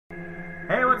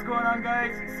Hey, what's going on,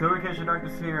 guys?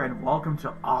 Shadarkness here, and welcome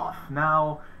to Off.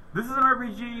 Now, this is an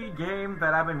RPG game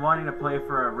that I've been wanting to play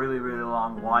for a really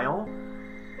long while.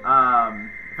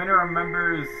 If anyone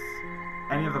remembers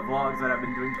any of the vlogs that I've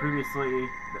been doing previously,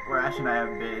 where Ash and I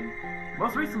have been,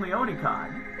 most recently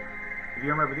Onicon. If you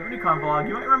remember the Onicon vlog,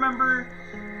 you might remember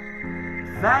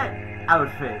that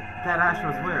outfit that Ash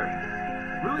was wearing.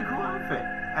 Really cool outfit.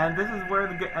 And this is where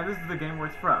this is the game where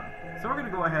it's from. So we're gonna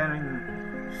go ahead and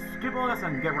skip all this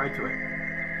and get right to it.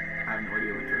 I have no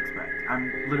idea what to expect. I'm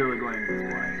literally going into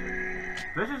this blind.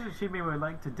 This is achievement we would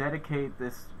like to dedicate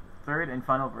this third and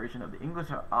final version of the English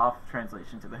Off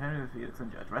translation to the Henry Felix and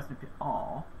Judge. Rest in peace.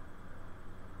 Aww.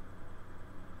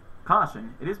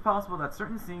 Caution: it is possible that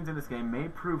certain scenes in this game may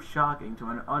prove shocking to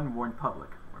an unwarned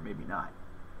public, or maybe not.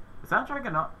 The soundtrack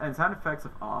and sound effects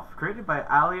of Off, created by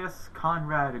alias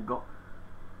Conrad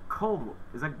Coldwood.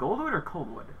 Is that Goldwood or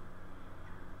Coldwood?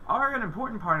 Are an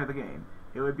important part of the game.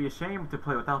 It would be a shame to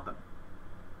play without them.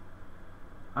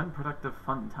 Unproductive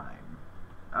fun time.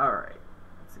 Alright.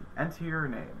 Let's see. Enter your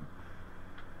name.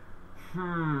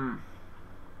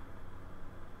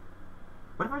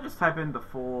 What if I just type in the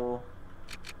full...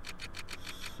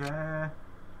 Can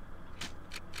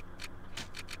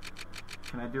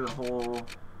I do the whole...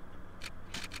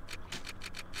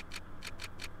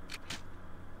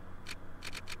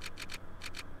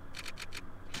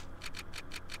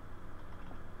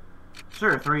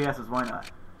 Sure, 3 S's, why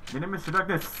not? Your name is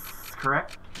Shadarkness,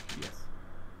 correct? Yes.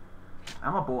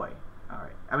 I'm a boy.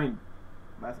 Alright. I mean,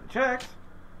 last I checked.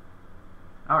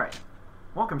 Alright.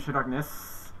 Welcome,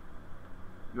 Shadarkness.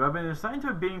 You have been assigned to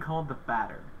a being called the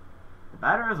Batter. The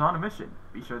Batter is on a mission.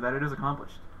 Be sure that it is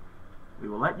accomplished. We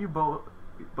will let you both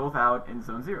out in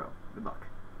Zone 0. Good luck.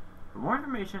 For more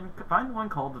information, find the one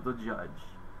called the Judge.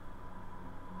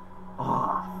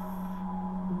 Off.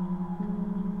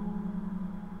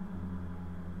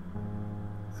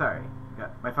 Sorry,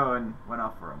 my phone went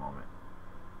off for a moment.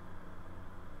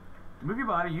 To move your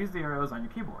body, use the arrows on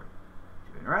your keyboard.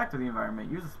 To interact with the environment,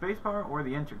 use the spacebar or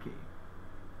the Enter key.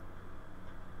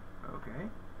 Okay.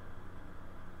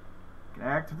 Can I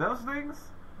act with those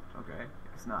things? Okay,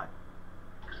 it's not.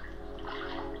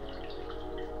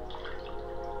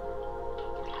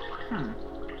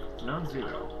 Zone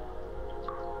 0.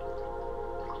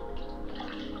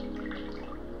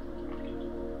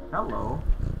 Hello.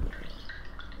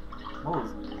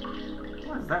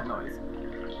 What is that noise?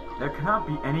 There cannot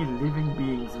be any living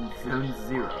beings in Zone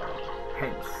 0.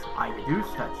 Hence, I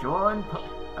deduce that you're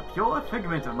a pure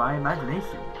figment of my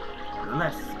imagination.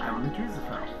 Nevertheless, I will introduce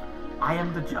myself. I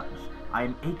am the Judge. I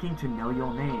am aching to know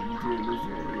your name, dear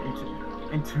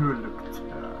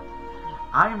interlocutor.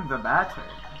 I am the Batter.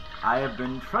 I have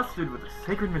been trusted with a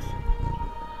sacred mission.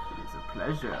 It is a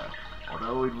pleasure,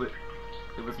 although it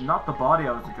was not the body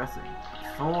I was addressing, but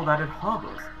the soul that it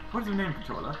harbors. What is your name,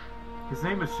 controller? His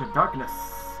name is Shadarkness.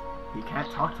 He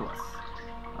can't talk to us.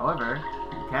 However,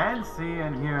 he can see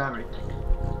and hear everything.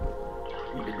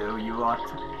 Even though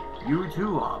you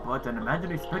too are but an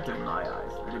imaginary specter in my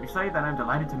eyes. Let it be said that I'm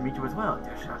delighted to meet you as well,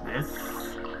 dear Shadarkness.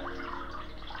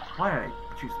 Why did I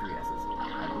choose 3 S's?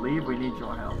 I believe we need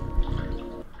your help.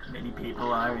 Many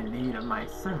people are in need of my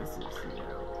services, you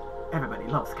know. Everybody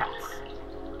loves cats.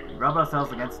 We rub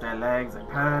ourselves against their legs and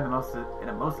purr in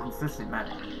a most insistent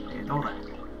manner. And all that.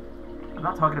 I'm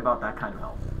not talking about that kind of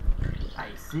help.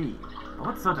 I see. But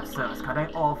what sort of service can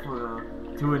I offer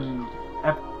to an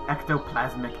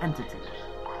ectoplasmic entity?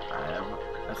 I have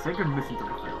a sacred mission to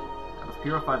fulfill. I must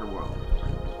purify the world.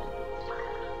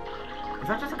 Is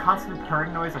that just a constant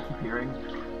purring noise I keep hearing?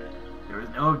 There is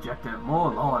no objective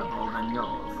more laudable than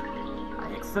yours.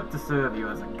 I accept to serve you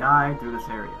as a guide through this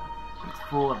area. It's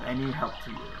full of any help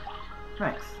to you.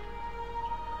 Thanks.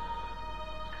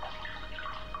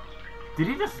 Did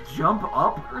he just jump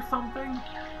up or something?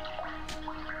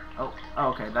 Oh,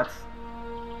 okay, that's...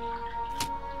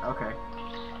 Okay.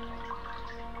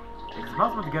 It's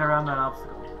possible to get around that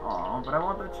obstacle. Aw, but I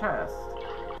want the chest.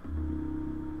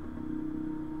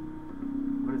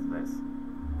 What is this?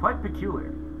 Quite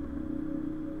peculiar.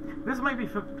 This might be...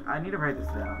 I need to write this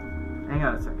down. Hang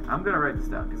on a second. I'm gonna write this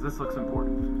down, because this looks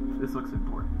important. This looks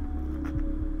important.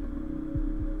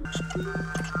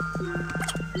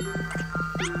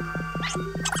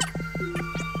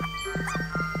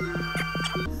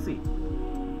 C.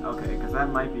 Okay, because that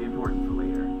might be important for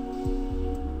later.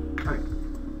 Okay.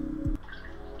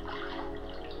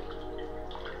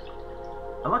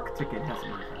 A luck ticket has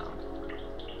been found.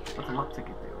 What's a luck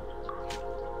ticket do?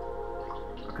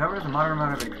 Recovers a moderate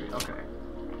amount of HP. Okay.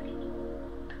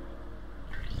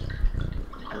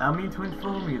 Allow me to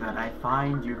inform you that I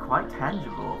find you quite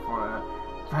tangible for a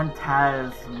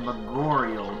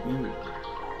phantasmagorial being.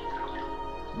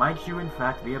 Might you in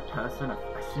fact be a person of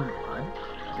flesh and blood?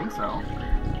 I think so.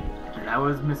 And I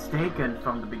was mistaken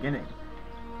from the beginning.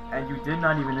 And you did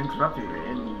not even interrupt me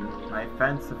in my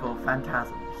fanciful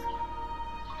phantasms.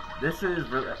 This is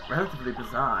relatively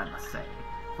bizarre, I must say,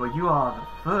 for you are the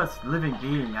first living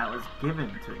being I was given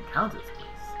to encounter this place.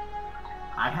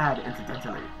 I had,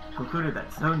 incidentally, concluded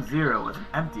that Zone 0 was an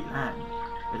empty land.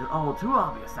 It is all too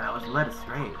obvious that I was led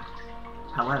astray.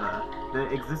 However, there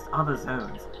exist other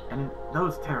zones, and in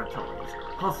those territories,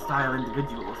 hostile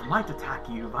individuals might attack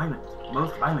you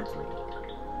most violently.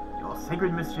 Your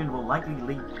sacred mission will likely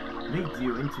lead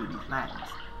you into these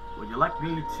lands. Would you like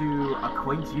me to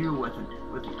acquaint you with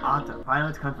the art of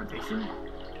violent confrontation?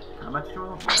 How much to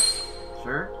roll?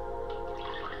 Sure.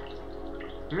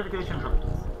 Purification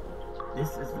purposes.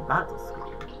 This is the battle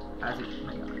screen.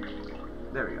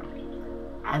 There we go.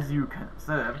 As you can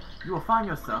observe, you will find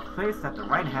yourself placed at the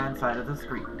right-hand side of the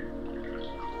screen.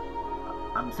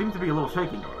 I seem to be a little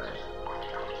shaking over it.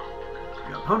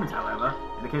 Your opponent, however,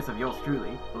 in the case of yours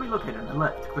truly, will be located on the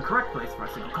left, the correct place for a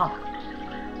single combat.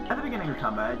 At the beginning of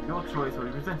combat, your choice will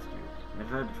be presented to you,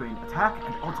 measured between attack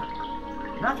and auto.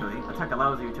 Naturally, attack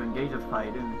allows you to engage the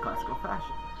fight in classical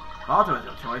fashion. If auto is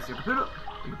your choice, your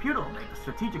computer will make the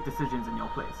strategic decisions in your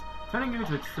place, turning you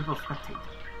into a simple spectator.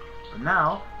 But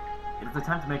now, it is the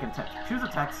time to make an attempt. Choose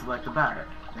attack, select the batter,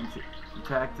 then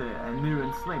attack to enter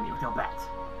and slay me with your bat.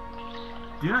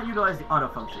 Do not utilize the auto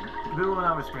function. The computer will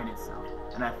not restrain itself,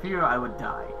 and I fear I would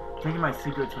die, taking my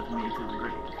secrets with me to the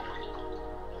grave.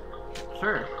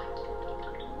 Sure.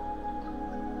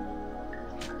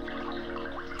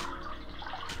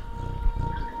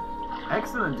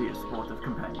 Excellent, dear sportive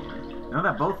companion. Know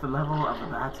that both the level of the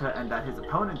batter and that his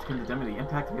opponent can determine the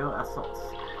impact of your assaults.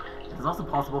 It is also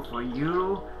possible for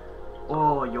you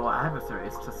or your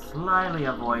adversaries to slyly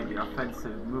avoid the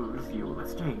offensive moves you will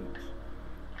exchange.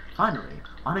 Finally,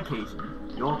 on occasion,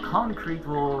 your concrete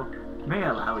may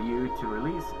allow you to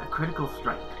release a critical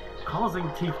strike, causing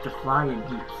teeth to fly in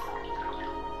heaps.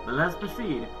 But let's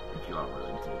proceed, if you are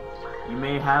willing to. You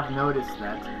may have noticed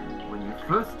that when you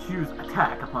first choose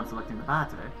attack upon selecting the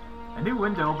batter, a new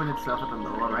window opens itself at the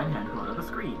lower right-hand corner of the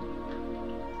screen.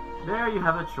 There you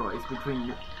have a choice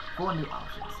between 4 new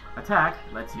options. Attack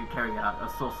lets you carry out a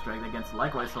soul strike against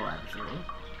likewise soul adversary.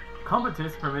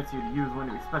 Competence permits you to use one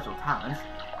of your special talents.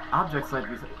 Objects let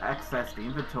you access the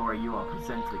inventory you are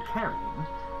presently carrying.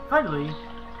 Finally,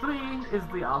 3 is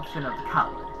the option of the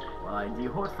coward. While I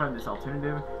dehort from this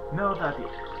alternative, know that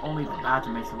only the badger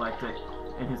may select it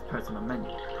in his personal menu.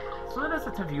 So let us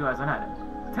attempt to utilize an item.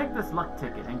 Take this luck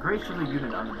ticket and graciously use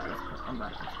it on the battlefield.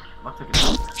 Luck ticket.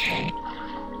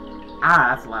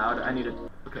 Ah, that's loud. I need to.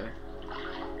 Okay.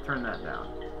 Turn that down.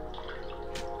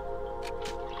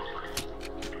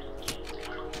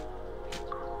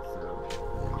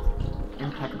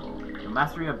 Impeccable. Your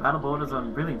mastery of battle borders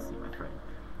on brilliancy, my friend.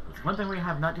 It's one thing we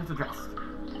have not yet addressed.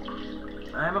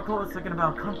 I am of course talking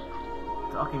about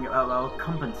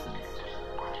competences.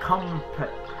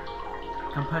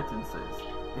 Competences.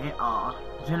 They are,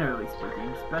 generally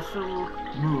speaking, special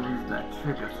moves that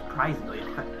trigger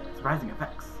surprising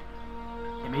effects.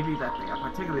 It may be that they are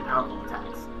particularly powerful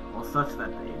attacks, or such that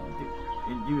they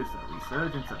induce a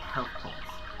resurgence of health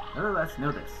points. Nevertheless,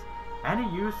 know this. Any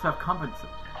use of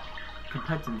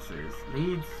competences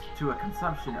leads to a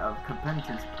consumption of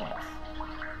competence points.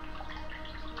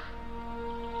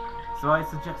 So I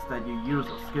suggest that you use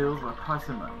your skills or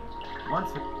parsimony.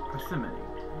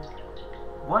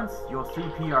 Once your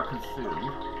CP are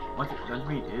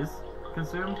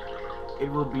consumed, it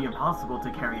will be impossible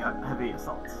to carry out heavy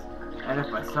assaults. And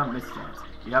if by some mischance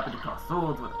you happen to cross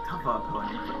swords with a tougher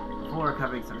opponent before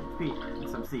recovering some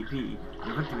CP,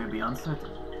 your victory will be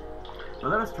uncertain. But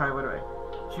let us try right away.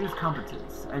 Choose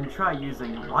competence, and try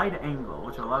using wide angle,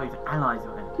 which will allow you to analyze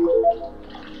your enemy.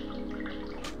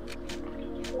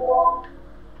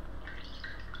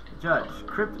 Judge,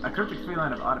 a cryptic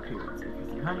feline of odd appearance. If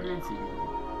you 300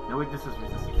 CP, no weaknesses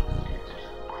resistance.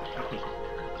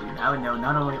 You now know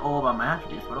not only all about my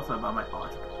attributes, but also about my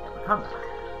art of combat.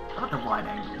 How about the wide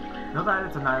angle? Know that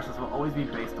its analysis will always be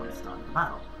based on the start of the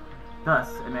battle. Thus,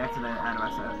 it may accident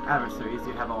adversaries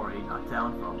you have already knocked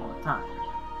down for a long time.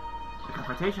 The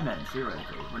confrontation ends,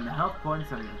 theoretically, when the health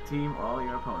points of your team or all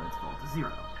your opponents fall to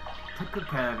 0. Take good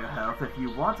care of your health if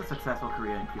you want a successful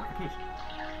career in purification.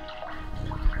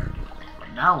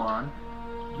 From now on,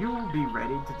 you will be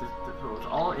ready to dispose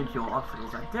all impure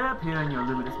obstacles that dare appear in your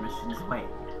luminous mission's way.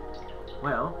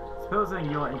 Well,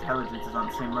 supposing your intelligence is on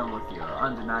the same level with your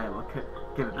undeniable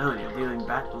capability of dealing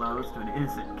bat blows to an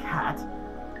innocent cat,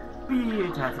 be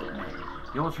it as it may,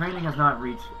 Your training has not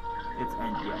reached its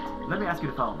end yet. Let me ask you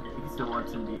to follow me if you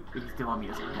still want me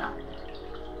as your guide.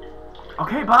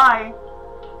 Okay, bye!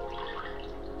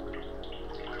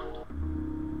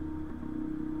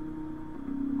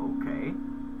 Okay.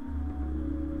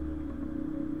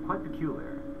 Quite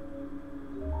peculiar.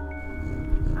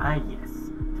 Ah, yes.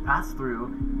 To pass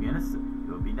through,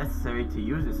 it will be necessary to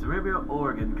use the cerebral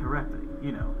organ correctly.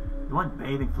 You know, the one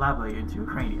bathing flably into your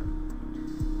cranium.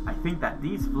 I think that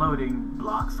these floating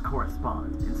blocks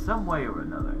correspond, in some way or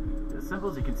another, to the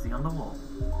symbols you can see on the wall.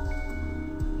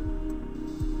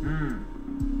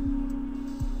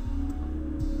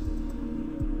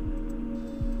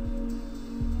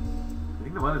 I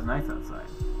think the weather's nice outside.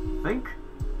 Think?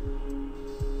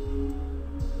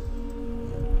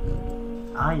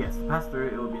 Ah yes, to pass through,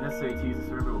 it will be necessary to use the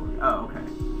cerebral organ. Oh, okay.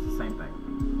 It's the same thing.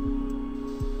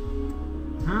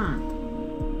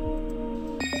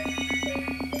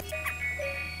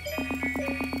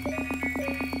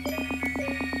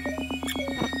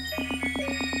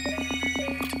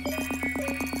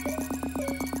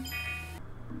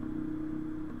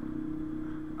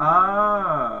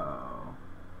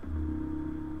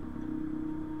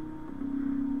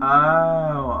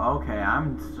 Oh, okay,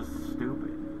 I'm just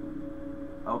stupid.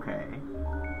 Okay,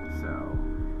 so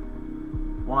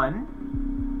 1,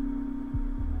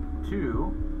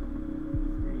 2,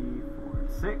 3, 4,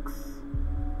 6,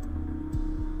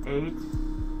 8,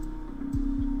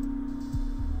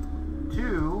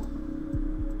 2,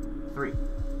 3.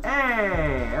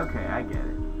 Hey, okay, I get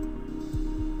it.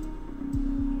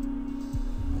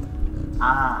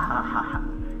 Ah ha ha ha.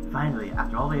 Finally,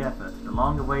 after all the effort, the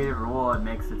long-awaited reward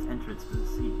makes its entrance to the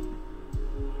scene.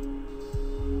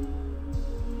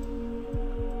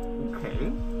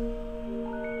 Okay.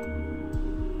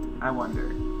 I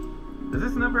wonder, does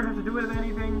this number have to do with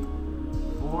anything?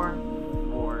 4,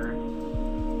 4,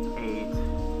 8,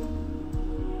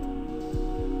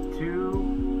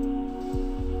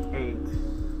 2, 8,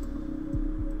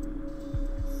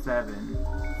 7,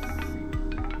 C.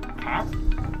 Cat?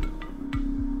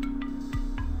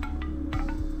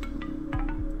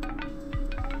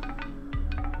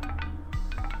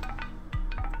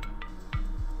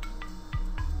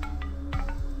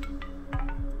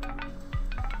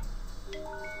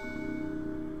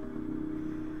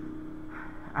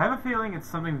 I have a feeling it's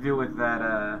something to do with that,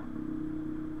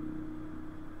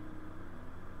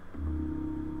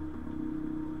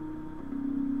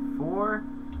 4,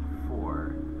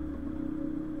 4,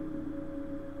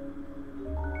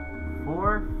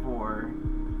 4, 4,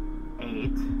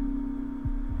 8,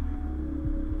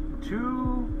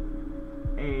 2,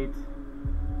 8,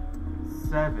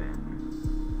 7.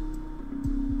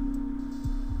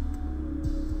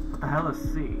 What the hell is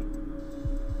C?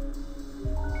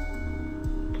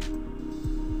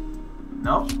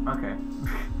 Nope. Okay.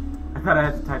 I thought I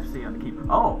had to type C on the keyboard.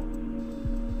 Oh.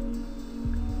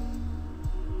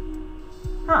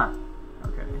 Huh.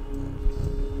 Okay.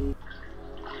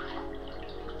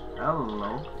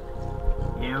 Hello.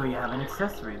 Here we have an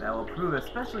accessory that will prove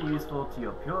especially useful to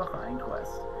your purifying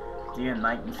quest. Dear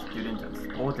enlightened student and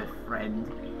sportive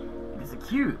friend, it is a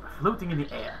cube floating in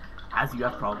the air, as you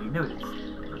have probably noticed.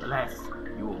 Nevertheless,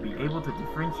 you will be able to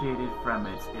differentiate it from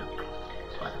its ilk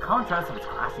by the contrast of its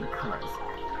clashing colors,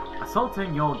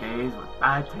 assaulting your gaze with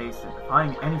bad taste and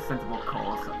defying any sensible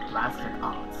course of plastic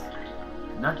arts.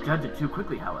 Do not judge it too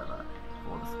quickly, however,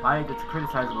 for despite its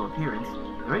criticizable appearance,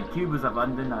 the red cube is of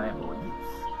undeniable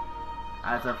use.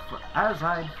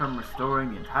 Aside from restoring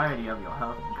the entirety of your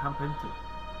health and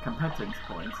competence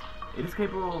points, it is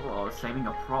capable of saving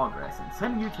your progress and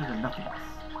sending you to the nothingness.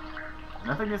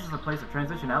 Nothingness is a place of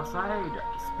transition outside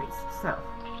space itself,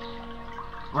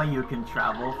 where you can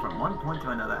travel from one point to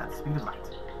another at the speed of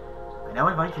light. I now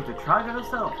invite you to try for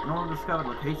yourself in order to discover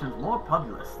locations more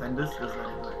populous than this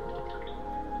deserted land.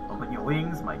 Open your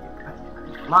wings, my dear companion,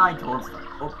 and fly towards the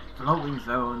floating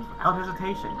zones without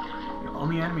hesitation. Your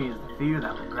only enemy is the fear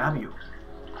that will grab you.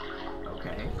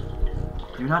 Okay.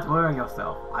 Do not worry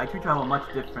yourself. I too travel much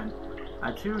between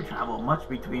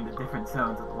the different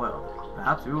zones of the world.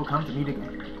 Perhaps we will come to meet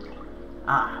again.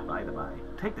 Ah, by the by.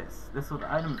 Take this. This was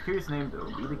the item of curious name that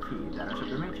will be the key that I shall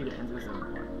permit you to enter the zone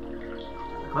for.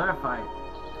 Clarify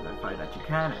that you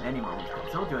can at any moment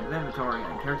consult your inventory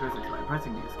and characteristics by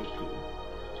pressing the escape key.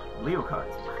 Leo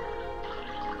cards.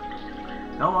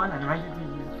 Go on and invite you to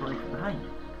use the phone behind you.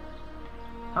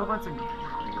 How about some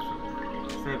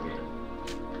save game?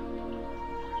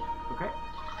 Okay.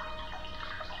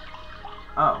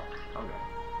 Oh, okay.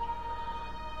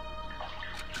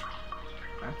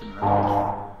 Back to numbers.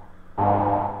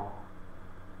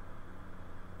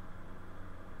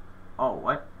 Oh,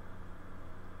 what?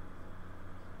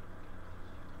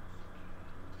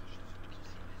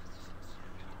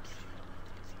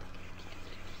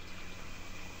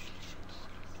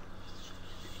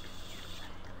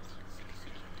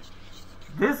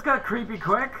 This got creepy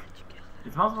quick.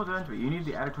 It's possible to enter. You need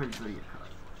the adequate utility card.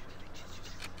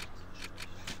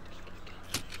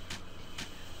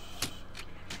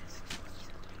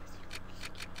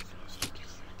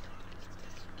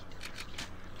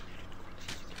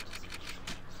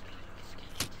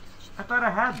 I thought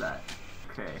I had that.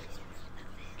 Okay.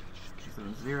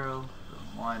 0,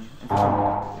 1, enter.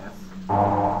 Yes.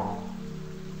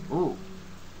 Ooh.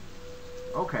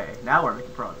 Okay, now we're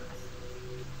making progress.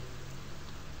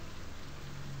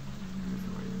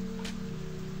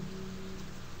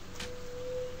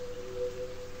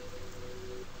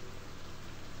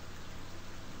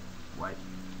 What?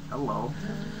 Hello.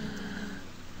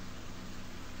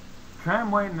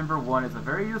 Tramway number 1 is a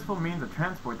very useful means of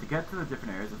transport to get to the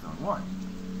different areas of Zone 1.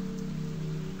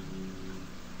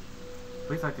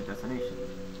 Please select your destination.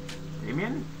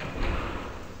 Damien?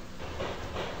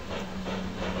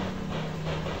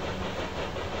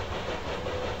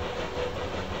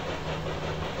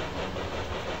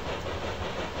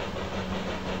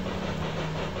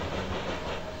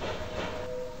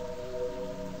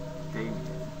 Damien.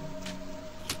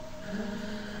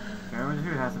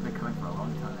 Dude hasn't been coming for a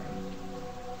long time.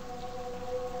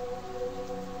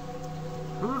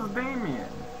 Who's Damien?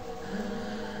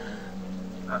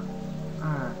 A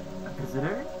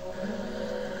visitor?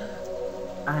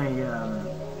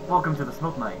 Welcome to the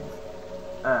smoke mines.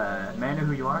 May I know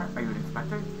who you are? Are you an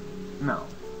inspector? No,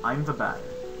 I'm the Batter.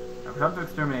 I've come to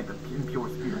exterminate the impure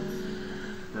spirits.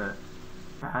 The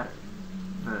Batter?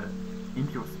 The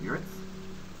impure spirits?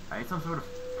 Are you some sort of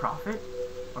prophet?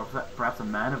 Or perhaps a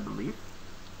man of belief?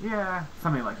 Yeah,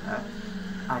 something like that.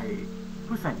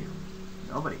 Who sent you?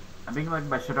 Nobody. I'm being elected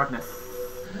by Shadarkness.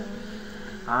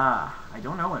 Ah, I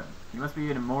don't know him. He must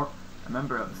be a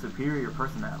member of the superior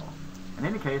personnel. In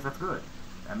any case, that's good.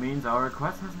 That means our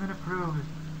request has been approved.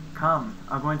 Come,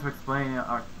 I'm going to explain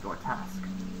your task.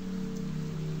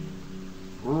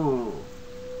 Ooh.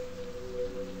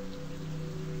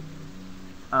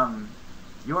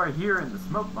 You are here in the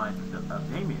smoke mines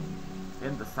of Damien,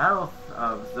 in the south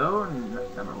of Zone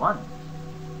number 1.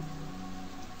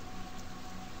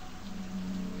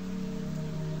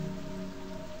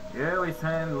 Here we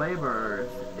send laborers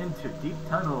into deep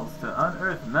tunnels to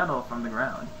unearth metal from the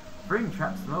ground, bring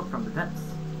trapped smoke from the depths.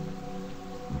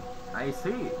 I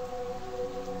see.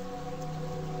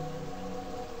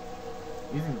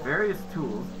 Using various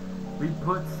tools, we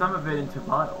put some of it into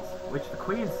bottles, which the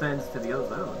Queen sends to the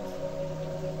ozones.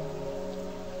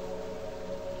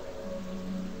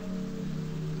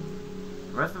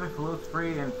 The rest of it flows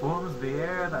free and forms the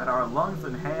air that our lungs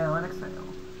inhale and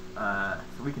exhale,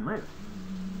 so we can live.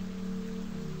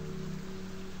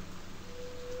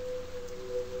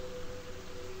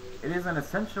 It is an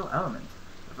essential element,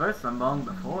 the first among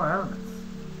the 4 elements.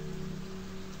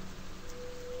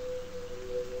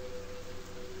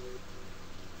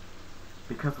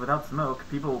 Because without smoke,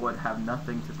 people would have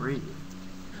nothing to breathe.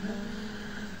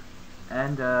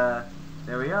 And, there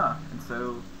we are. And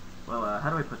so, well, how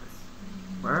do I put this?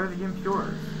 Where are the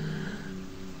impures?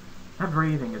 That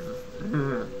breathing is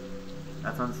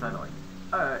that's unsettling.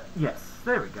 Yes,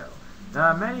 there we go. There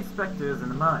are many specters in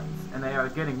the mines, and they are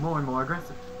getting more and more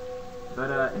aggressive.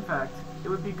 But, in fact, it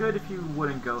would be good if you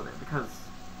wouldn't go there, because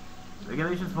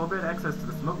regulations forbid access to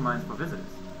the smoke mines for visitors.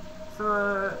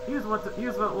 So, here's what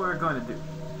we're going to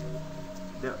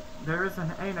do. There is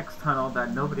an annex tunnel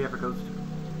that nobody ever goes to,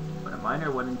 but a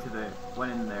miner went in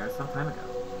there some time ago.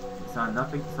 He saw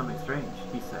something strange,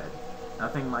 he said.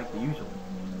 Nothing like the usual.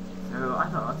 So I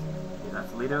thought, yeah,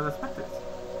 that's the leader of the specters.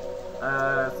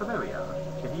 So there we are.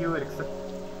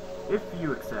 If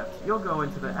you accept, you'll go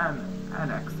into the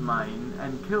annex mine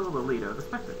and kill the leader of the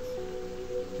specters.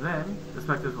 Then, the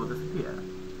specters will disappear,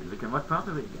 and we can work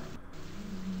properly again.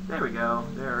 There we go.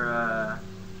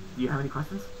 Do you have any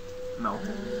questions? No.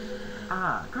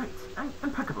 Ah, great.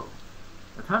 Impeccable.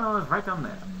 The tunnel is right down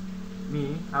there.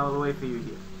 I will wait for you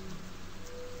here.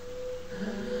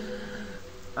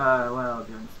 Well,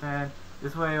 do you understand?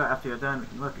 This way, after you're done, we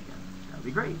can work again. That'll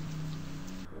be great.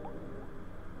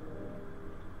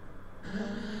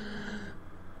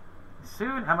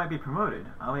 Soon, I might be promoted.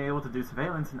 I'll be able to do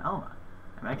surveillance in Alma.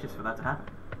 I'm anxious for that to happen.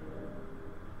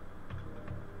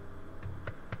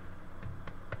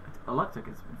 A luck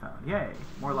ticket's been found. Yay!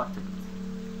 More luck tickets.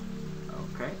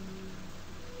 Okay.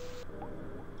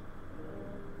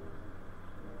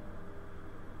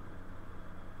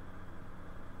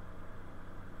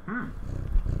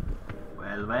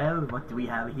 Well, what do we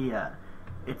have here?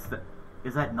 Is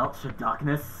that not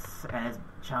Shadarkness and his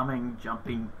charming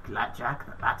jumping Jack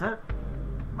the Batter?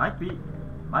 Might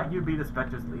you be the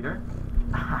Spectre's leader?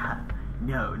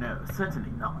 No, no,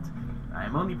 certainly not. I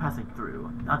am only passing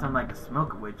through, not unlike the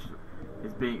smoke which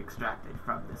is being extracted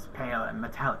from this pale and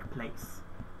metallic place.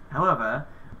 However,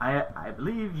 I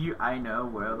believe I know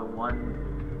where the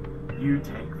one you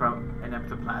take from an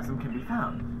ectoplasm can be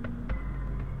found.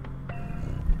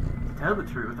 To tell the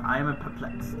truth, I am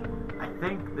perplexed. I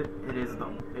think that it is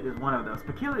one of those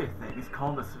peculiar things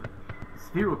called a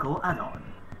spherical add-on.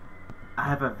 I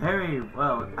have very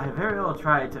well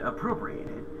tried to appropriate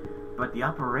it, but the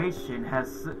operation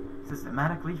has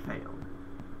systematically failed.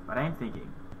 But I am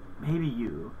thinking, maybe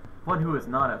you, one who is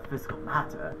not a physical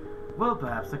matter, will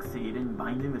perhaps succeed in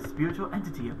binding the spiritual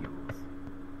entity of yours.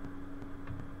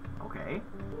 Okay.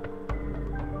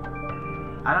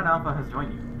 Add-on Alpha has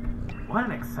joined you. What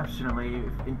an exceptionally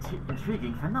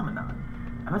intriguing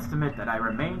phenomenon. I must admit that I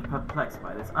remained perplexed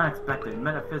by this unexpected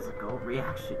metaphysical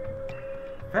reaction.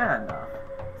 Fair enough.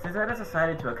 Since I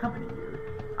decided to accompany you,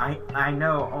 I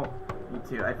know need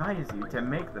to advise you to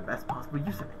make the best possible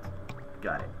use of it.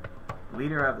 Got it. The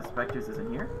leader of the Spectres isn't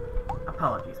here?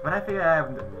 Apologies, but I figure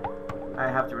I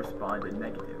have to respond in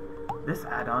negative. This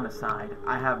add-on aside,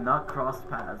 I have not crossed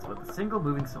paths with a single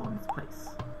moving soul in its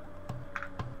place.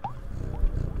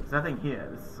 There's nothing here.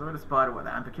 This is the sort of spot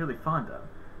that I'm peculiarly fond of.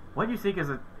 What you seek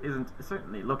isn't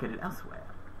certainly located elsewhere.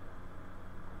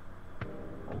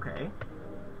 Okay.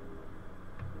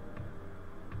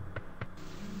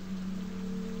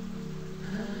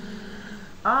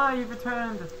 Ah, you've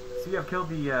returned. So you have killed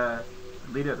the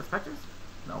leader of the Spectres?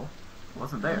 No, it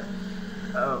wasn't there.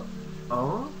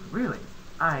 Oh, really?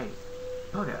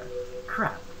 Bugger.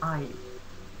 Crap.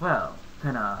 Well,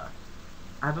 then,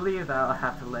 I believe that I'll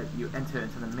have to let you enter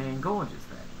into the main gorges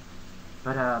then.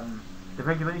 But, the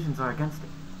regulations are against it.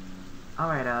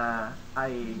 Alright,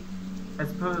 I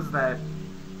suppose that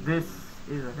this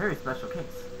is a very special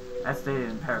case, as stated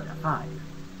in paragraph 5.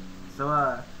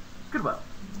 So,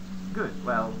 Good,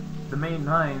 well, the main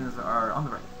lines are on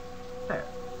the right. There.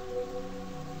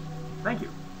 Thank you.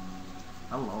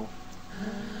 Hello.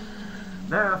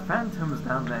 There are phantoms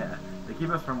down there. They keep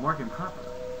us from working properly.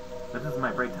 But this is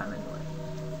my break time anyway.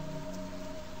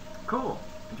 Cool.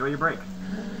 Enjoy your break.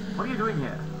 What are you doing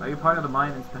here? Are you part of the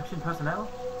mine inspection personnel?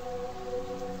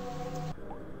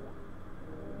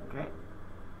 Okay.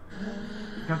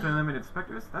 You come to unlimited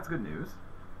Spectres? That's good news.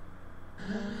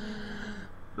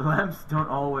 The lamps don't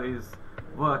always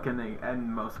work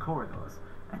in most corridors,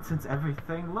 and since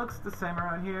everything looks the same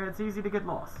around here, it's easy to get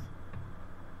lost.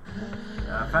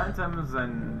 Phantoms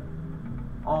and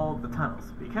all the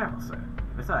tunnels. Be careful, sir.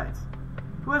 Besides,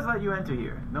 who has let you enter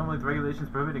here? Normally the regulations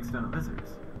prohibit external visitors.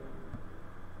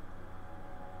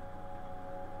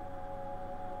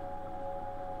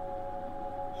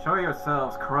 Show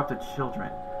yourselves, corrupted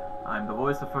children. I'm the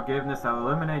voice of forgiveness. I'll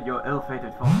eliminate your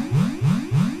ill-fated faults.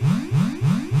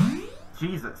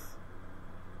 Jesus.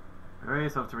 Prepare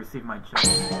yourself to receive my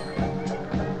judgment.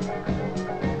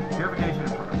 Purification in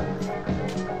progress.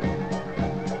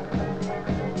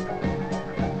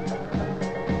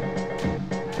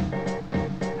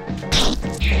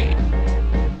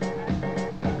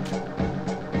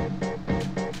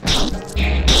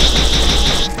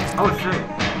 Oh shit,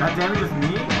 that damages me?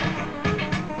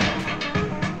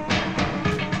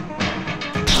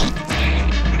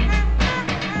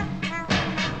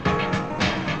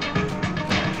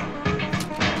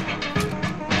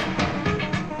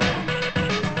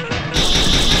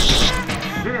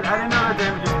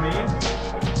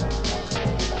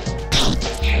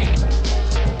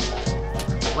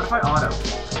 What if I auto?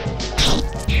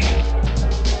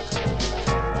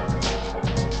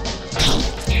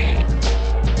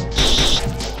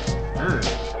 Ugh.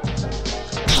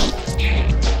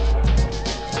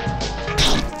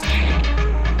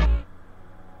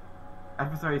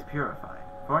 Adversary is purified.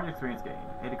 400 experience gained.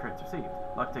 80 credits received.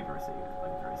 Luck ticket received.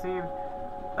 Luck ticket received.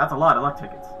 That's a lot of luck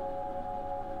tickets.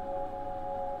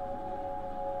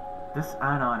 This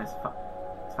add-on is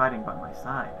fighting by my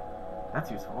side. That's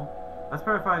useful. Let's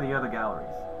purify the other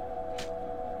galleries.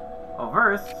 Oh,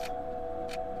 first.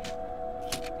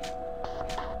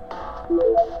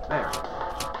 There.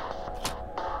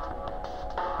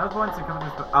 Health points and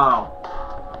companies. Oh.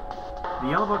 The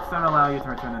yellow books don't allow you to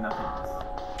return to nothingness.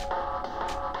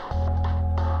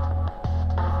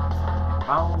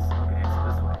 Vowels? Okay, so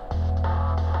this way.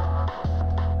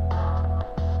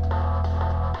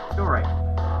 Let's go right.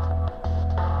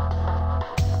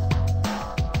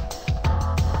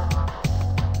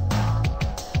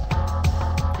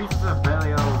 Pieces of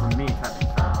burials and meat have been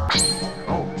found.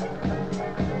 Oh.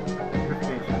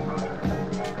 Purification in progress.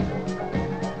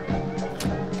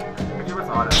 Actually, let's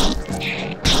auto.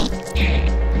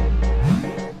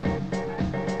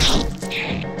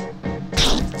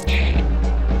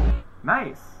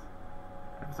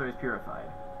 Adversaries purified.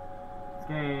 Let's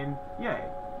gain. Yay.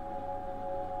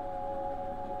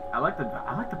 I like the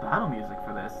battle music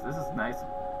for this. This is nice.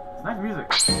 It's nice music.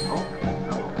 Oh,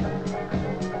 hello.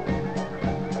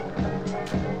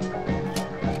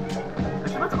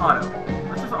 Actually, let's auto.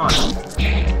 Let's just auto.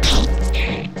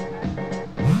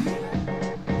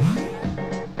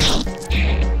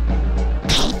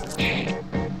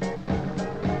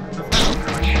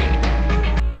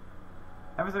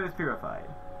 Adversaries purified.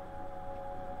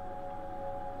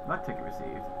 Luck ticket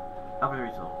received. Alpha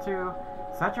reach level 2.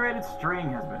 Saturated string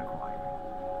has been acquired.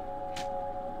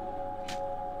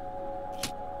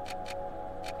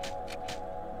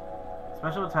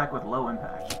 Special attack with low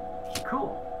impact.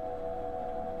 Cool.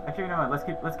 Actually, you know what? Let's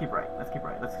keep right. Let's keep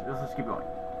right. Let's just keep going.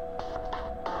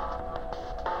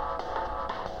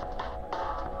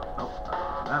 Oh,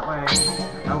 that way.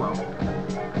 Hello.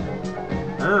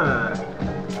 Ugh.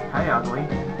 Hi, ugly.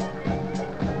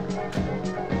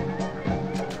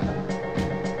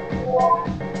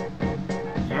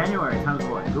 January times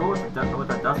what? Go with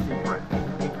a dusty breath.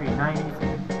 HP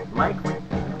 90s. Light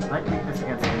weakness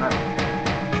against the metal.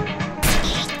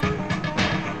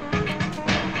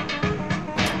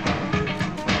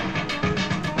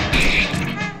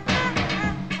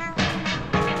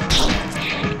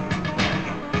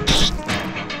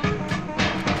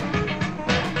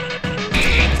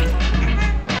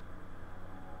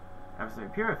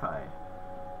 Absolutely purified.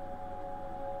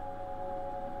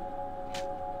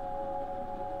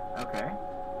 Okay.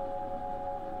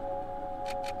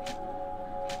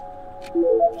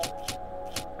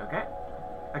 Okay.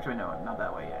 Actually, no, not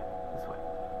that way yet. This way.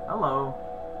 Hello.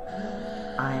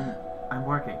 I'm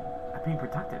working. I'm being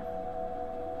productive.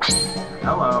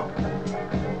 Hello.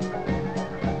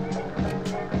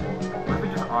 What if we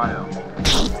just auto?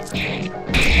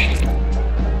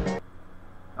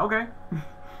 Okay.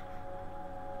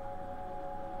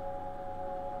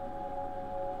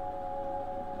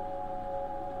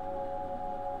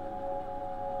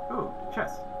 Ooh,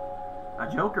 chest. A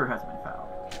joker has been found.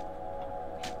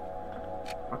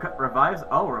 Revives.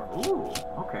 Oh, ooh,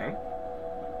 okay.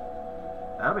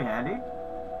 That'll be handy.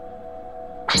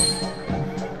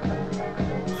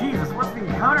 Jesus, what's the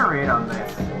encounter rate on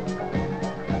this?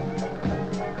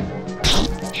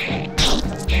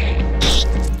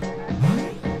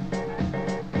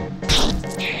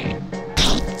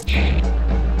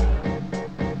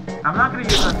 I'm not gonna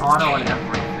use an auto on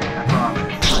everything, I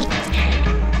promise.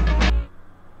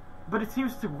 But it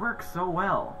seems to work so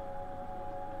well.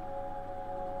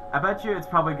 I bet you it's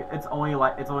only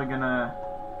gonna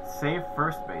save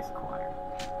first base acquired.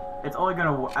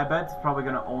 I bet it's probably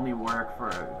gonna only work for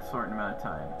a certain amount of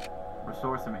time.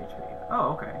 Restore some HP.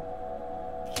 Oh, okay.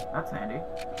 That's handy.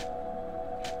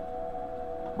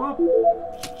 Boop.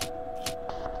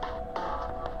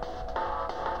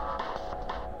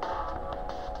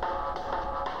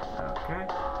 Okay.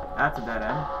 That's a dead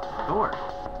end. Door.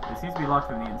 It seems to be locked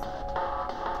from the inside.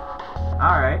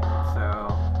 Alright, so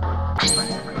find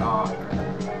a different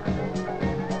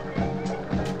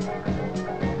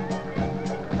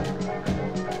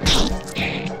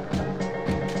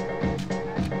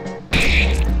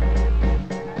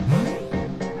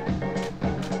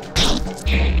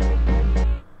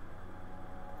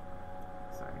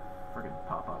sorry, friggin'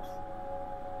 pop-ups.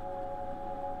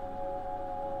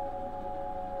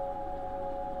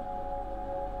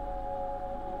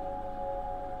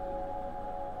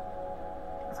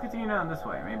 Let's continue down this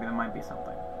way. Maybe there might be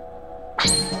something.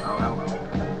 Oh, hello.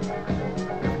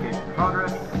 Verification in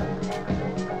progress.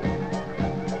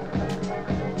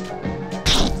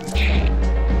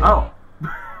 Oh!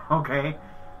 Okay.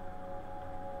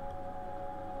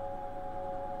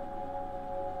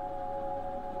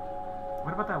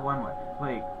 What about that one way?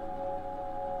 Wait.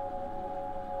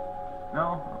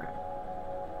 No? Okay.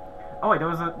 Oh wait, there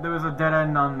was a dead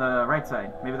end on the right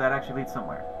side. Maybe that actually leads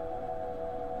somewhere.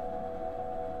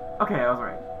 Okay, I was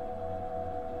right.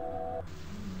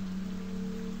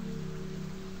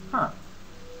 Huh.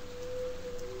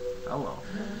 Hello.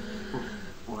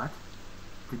 What?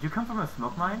 Did you come from the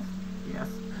smoke mines? Yes.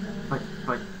 But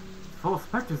full of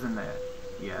specters in there.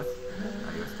 Yes.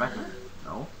 Are you a specter?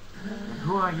 No. And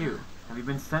who are you? Have you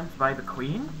been sent by the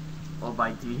Queen? Or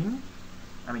by Dean?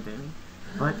 I mean Damien?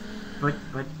 But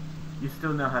you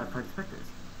still know how to fight specters.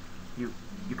 You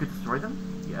could destroy them?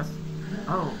 Yes.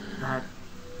 Oh, that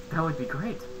would be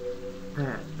great.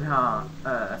 There are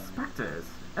specters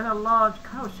and a large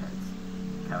cow sheds.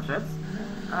 Cow sheds?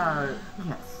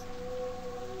 Yes.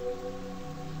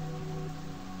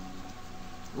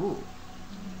 Ooh.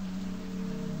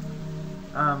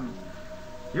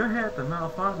 You're here at the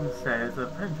Malfarm stairs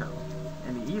of Pinto,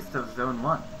 in the east of Zone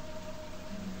 1.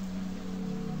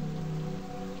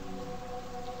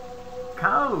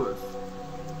 Cows!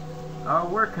 Our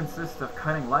work consists of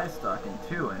cutting livestock in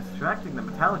two and extracting the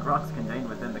metallic rocks contained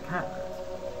within the cavities.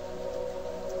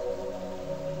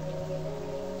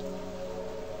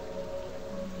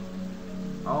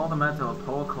 All the metal of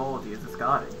poor quality is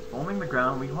discarded, forming the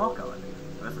ground we walk on.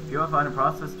 This is purified and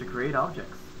processed to create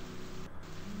objects.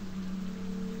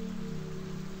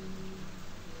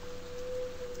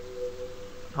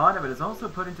 Part of it is also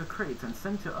put into crates and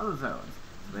sent to other zones,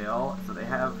 so they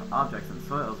have objects in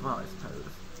soil as well, I suppose.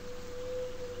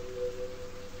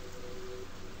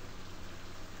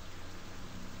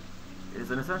 It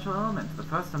is an essential element, the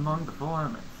first among the four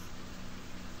elements.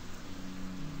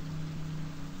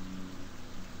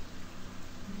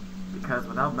 Because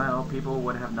without metal, people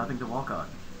would have nothing to walk on,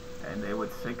 and they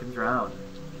would sink and drown.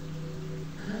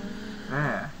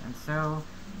 There, and so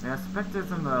there are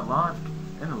specters in the large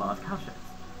cowsheds.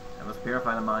 I must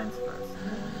purify the mines first.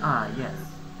 Ah, yes,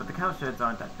 but the cowsheds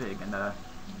aren't that big, and it'd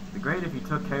be great if you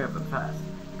took care of them fast,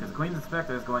 because the Queen's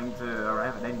Inspector is going to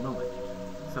arrive at any moment.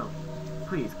 So,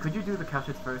 please, could you do the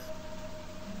cowsheds first?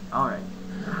 Alright.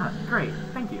 Ah, great,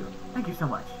 thank you. Thank you so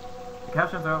much. The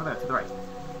cowsheds are over there, to the right.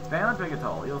 They aren't big at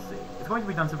all, you'll see. It's going to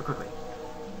be done super quickly.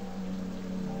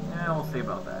 Yeah, we'll see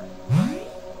about that.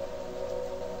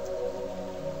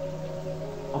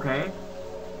 Okay.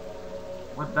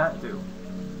 What'd that do?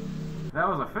 That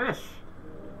was a fish!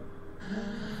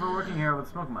 For working here with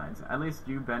smoke mines, at least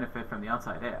you benefit from the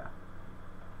outside air.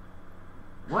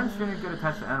 One shouldn't get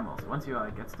attached to animals. Once you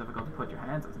it gets difficult to put your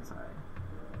hands inside.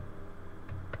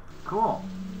 Cool.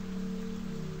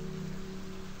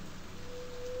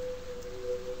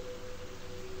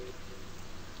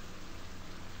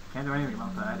 Can't do anything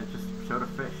about that, it just showed a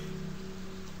fish.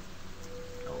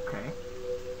 Okay.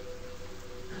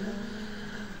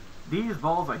 These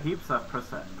balls are heaps of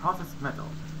processed metal,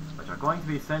 which are going to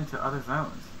be sent to other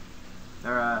zones.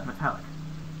 They're metallic.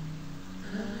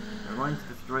 They're going to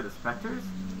destroy the specters?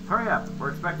 Hurry up, we're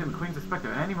expecting the Queen's Inspector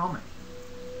at any moment.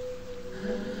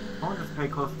 Don't just pay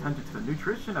close attention to the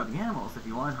nutrition of the animals if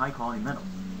you want high quality metal.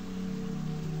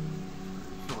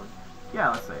 Sure. Yeah,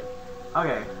 let's save.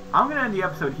 Okay, I'm gonna end the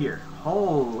episode here.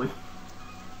 Holy...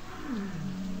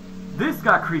 This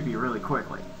got creepy really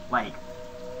quickly. Like,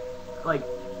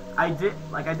 I did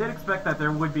expect that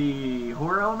there would be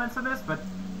horror elements in this, but...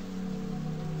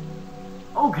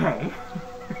 Okay.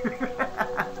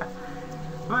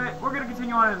 But we're gonna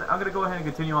continue on, and I'm gonna go ahead and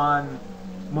continue on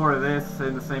more of this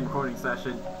in the same recording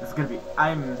session. This is gonna be...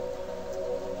 I'm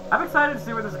excited to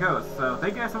see where this goes, so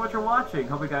thank you guys so much for watching.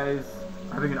 Hope you guys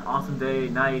are having an awesome day,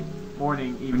 night,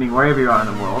 morning, evening, wherever you are in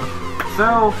the world.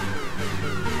 So,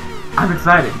 I'm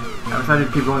excited. I'm excited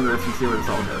to keep going with this and see where this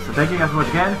all goes. So thank you guys so much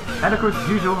again, and of course, as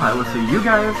usual, I will see you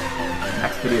guys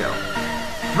next video.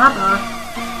 Bye-bye!